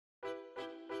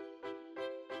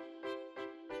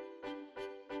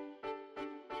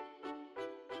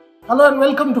Hello and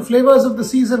welcome to Flavors of the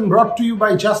Season, brought to you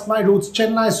by Just My Roots.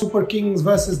 Chennai Super Kings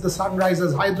versus the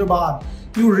Sunrisers Hyderabad.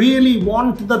 You really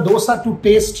want the dosa to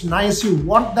taste nice. You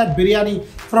want that biryani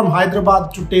from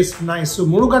Hyderabad to taste nice. So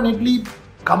Murugan Idli,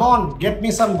 come on, get me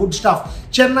some good stuff.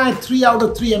 Chennai 3 out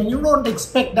of 3, and you don't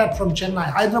expect that from Chennai.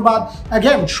 Hyderabad,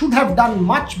 again, should have done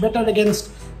much better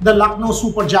against the Lucknow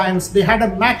Super Giants. They had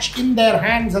a match in their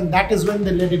hands and that is when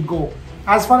they let it go.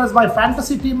 As far as my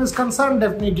fantasy team is concerned,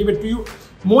 let me give it to you.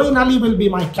 Moeen Ali will be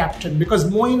my captain because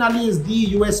Moeen Ali is the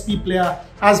USP player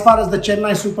as far as the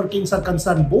Chennai Super Kings are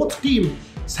concerned. Both teams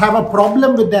have a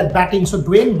problem with their batting. So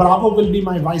Dwayne Bravo will be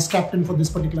my vice captain for this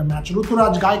particular match.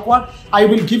 Ruturaj Gaikwad, I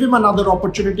will give him another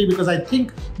opportunity because I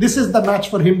think this is the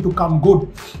match for him to come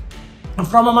good.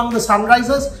 From among the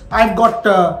Sunrisers,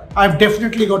 I've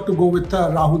definitely got to go with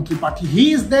Rahul Tripathi.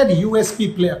 He is their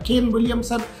USP player. Kane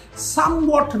Williamson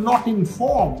somewhat not in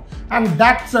form, and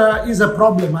that is a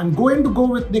problem. I'm going to go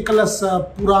with Nicholas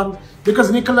Pooran because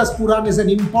Nicholas Pooran is an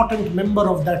important member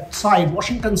of that side.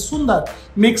 Washington Sundar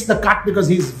makes the cut because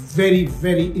he's very,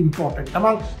 very important.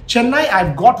 Among Chennai,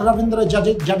 I've got Ravindra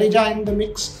Jadeja in the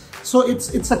mix. So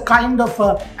it's a kind of,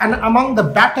 and among the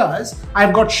batters,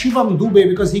 I've got Shivam Dubey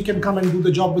because he can come and do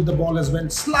the job with the ball as well,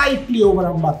 slightly over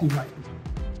Ambati Bhai.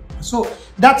 So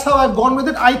that's how I've gone with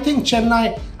it. I think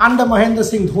Chennai under Mahendra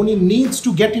Singh Dhoni needs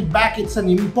to get it back. It's an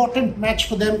important match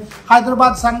for them.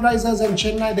 Hyderabad Sunrisers and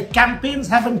Chennai, the campaigns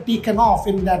haven't taken off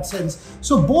in that sense.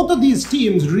 So both of these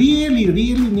teams really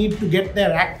need to get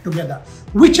their act together.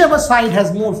 Whichever side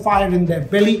has more fire in their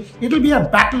belly, it'll be a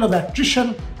battle of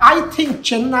attrition. I think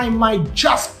Chennai might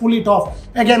just pull it off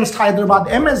against Hyderabad.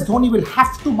 MS Dhoni will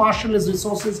have to marshal his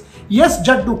resources. Yes,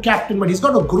 Jaddu captain, but he's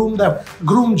got to groom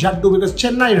Jaddu because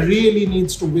Chennai really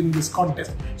needs to win this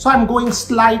contest. So I'm going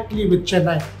slightly with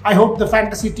Chennai. I hope the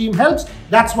fantasy team helps.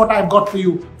 That's what I've got for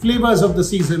you. Flavors of the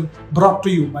Season brought to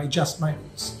you by Just My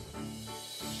Roots.